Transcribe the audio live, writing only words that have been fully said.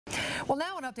Well,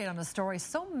 now an update on a story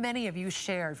so many of you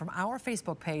shared from our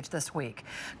Facebook page this week.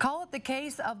 Call it the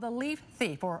case of the leaf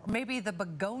thief, or maybe the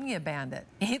Begonia bandit.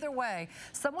 Either way,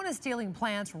 someone is stealing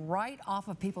plants right off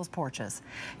of people's porches.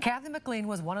 Kathy McLean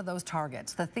was one of those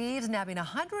targets. The thieves nabbing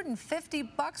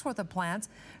 $150 worth of plants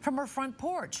from her front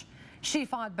porch. She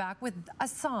fought back with a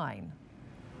sign.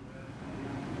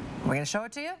 We're going to show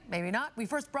it to you? Maybe not. We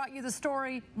first brought you the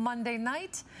story Monday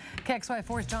night.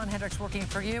 KXY4's John Hendricks working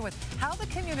for you with how the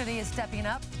community is stepping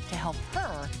up to help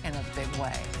her in a big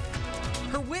way.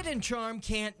 Her wit and charm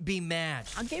can't be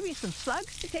matched. I'll give you some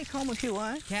slugs to take home if you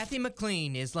want. Kathy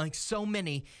McLean is like so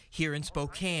many here in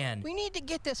Spokane. We need to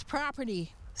get this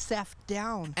property theft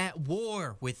down. At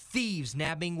war with thieves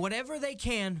nabbing whatever they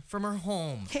can from her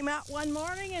home. Came out one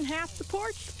morning and half the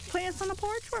plants on the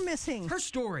porch were missing. Her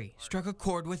story struck a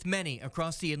chord with many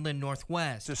across the inland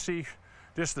Northwest. To see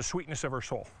just the sweetness of her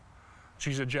soul.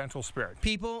 She's a gentle spirit.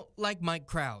 People like Mike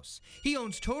Krause. He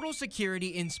owns Total Security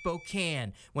in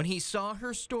Spokane. When he saw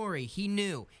her story, he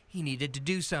knew he needed to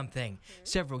do something.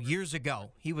 Several years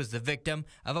ago, he was the victim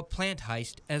of a plant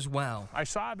heist as well. I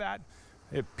saw that.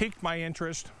 It piqued my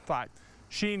interest, thought,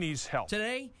 she needs help.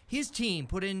 Today, his team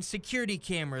put in security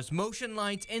cameras, motion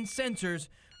lights, and sensors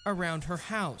around her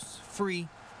house, free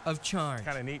of charge.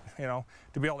 Kind of neat, you know,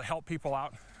 to be able to help people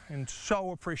out, and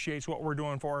so appreciates what we're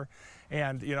doing for her.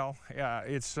 And, you know,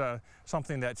 it's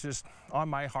something that's just on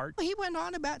my heart. He went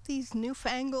on about these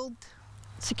newfangled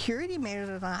security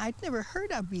measures that I'd never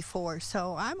heard of before,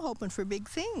 so I'm hoping for big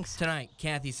things. Tonight,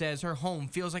 Kathy says her home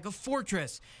feels like a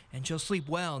fortress, and she'll sleep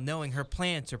well knowing her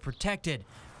plants are protected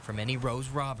from any rose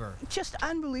robber. It's just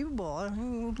unbelievable.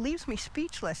 It leaves me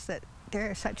speechless that there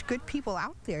are such good people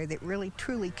out there that really,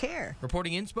 truly care.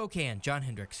 Reporting in Spokane, John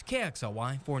Hendricks,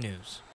 KXLY 4 News.